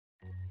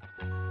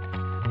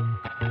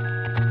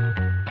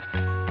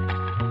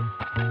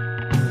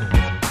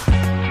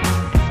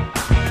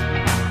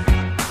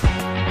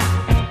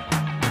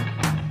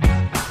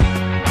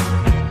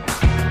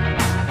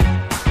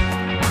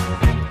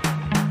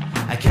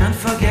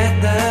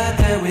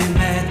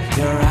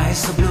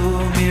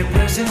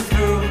piercing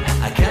through.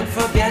 I can't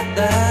forget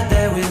the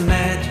day we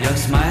met. Your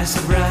smile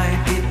so bright,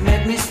 it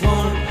made me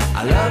swoon.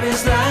 Our love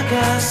is like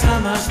a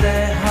summer's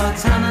day,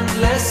 hot and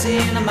endless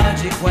in a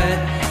magic way.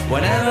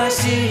 Whenever I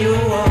see you,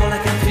 all I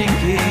can think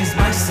is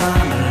my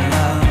summer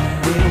love.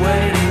 Been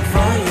waiting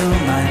for you,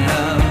 my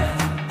love.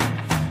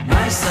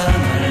 My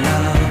summer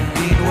love.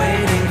 Been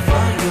waiting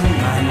for you,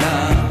 my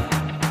love.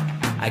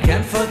 I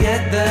can't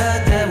forget the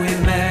day we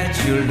met.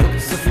 You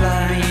looked so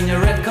fly in your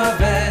red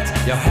Corvette.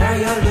 Your hair,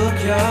 your look,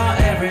 your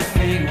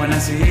everything. When I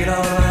see it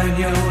all, I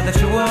knew that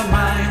you were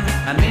mine.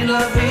 I'm in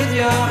love with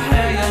your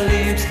hair, your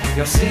lips,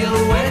 your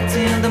silhouette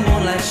in the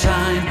moonlight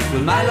shine.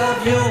 With my love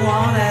you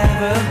won't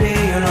ever be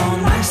alone.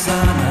 My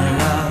summer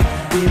love,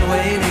 been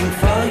waiting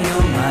for you,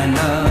 my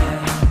love.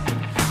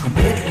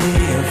 Completely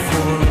a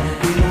fool,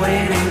 been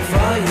waiting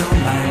for you,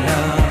 my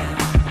love.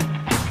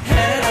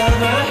 Head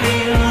over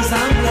heels,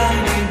 I'm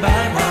blinded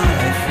by what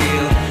I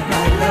feel.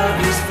 My love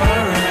is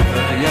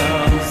forever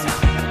yours.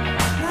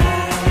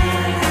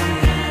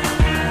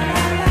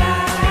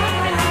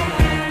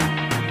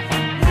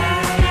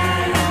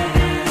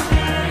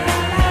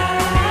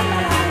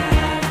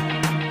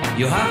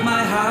 You have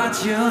my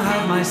heart, you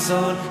have my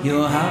soul,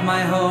 you have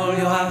my whole,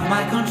 you have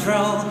my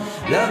control.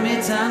 Love me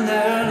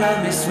tender, love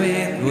me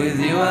sweet. With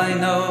you I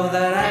know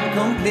that I'm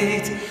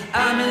complete.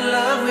 I'm in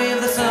love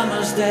with the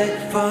summer's day.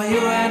 For you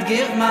I'd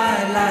give my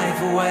life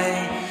away.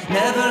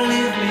 Never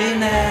leave me,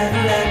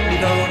 never let me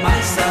go. My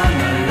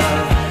summer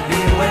love,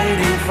 been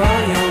waiting for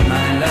you,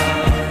 my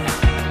love.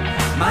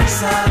 My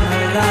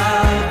summer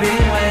love,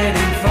 been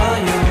waiting for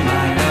you,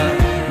 my love.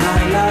 My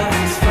love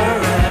is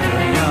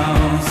forever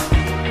yours.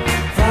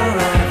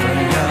 Forever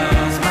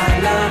yours, my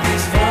love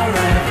is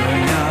forever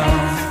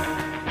yours.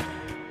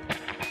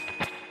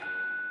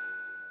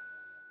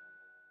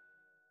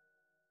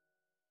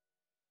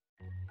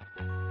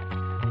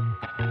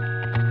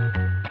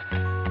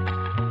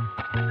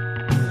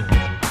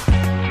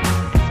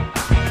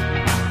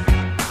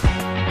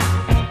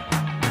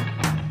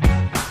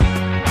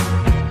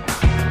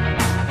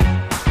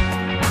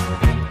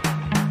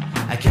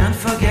 I can't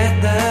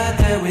forget the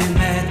day we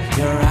met.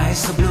 Your eyes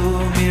so blue,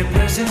 me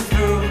piercing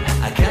through.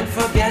 I can't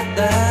forget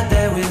the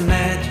day we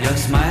met. Your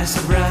smile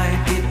so bright,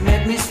 it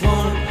made me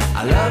swoon.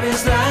 Our love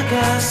is like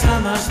a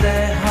summer's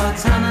day,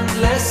 hot and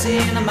endless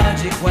in a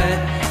magic way.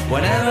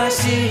 Whenever I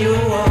see you,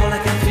 all I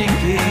can think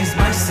is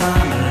my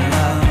summer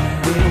love.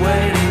 Been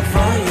waiting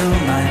for you,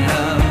 my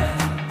love.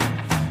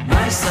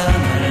 My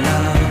summer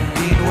love.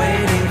 Been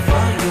waiting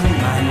for you,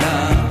 my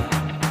love.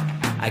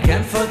 I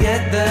can't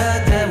forget the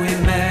day we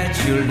met.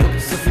 You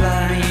looked so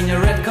fly in your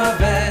red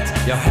Corvette.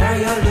 Your hair,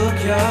 your look,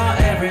 your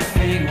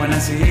everything. When I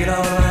see it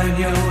all, I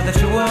knew that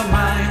you were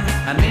mine.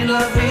 I'm in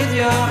love with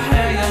your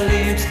hair, your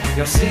lips,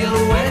 your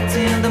silhouette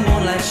in the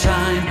moonlight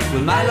shine.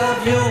 With my love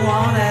you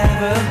won't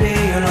ever be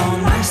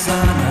alone. My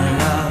summer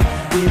love,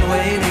 been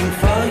waiting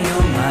for you,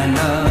 my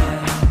love.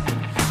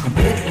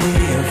 Completely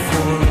a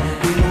fool,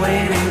 been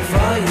waiting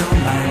for you,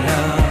 my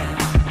love.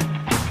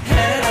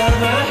 Head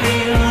over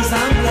heels,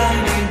 I'm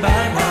blinded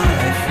by what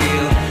I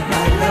feel.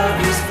 My love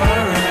is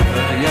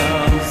forever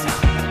yours.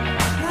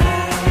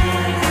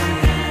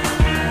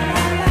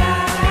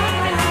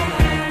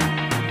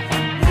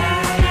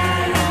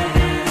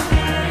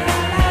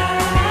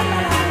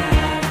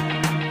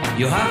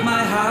 You have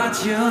my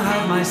heart, you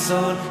have my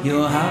soul,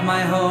 you have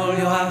my whole,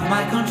 you have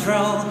my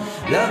control.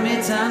 Love me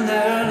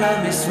tender,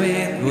 love me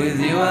sweet. With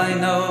you I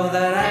know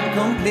that I'm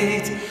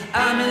complete.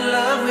 I'm in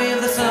love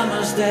with the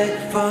summer's day.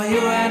 For you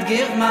I'd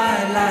give my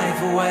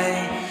life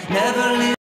away. Never leave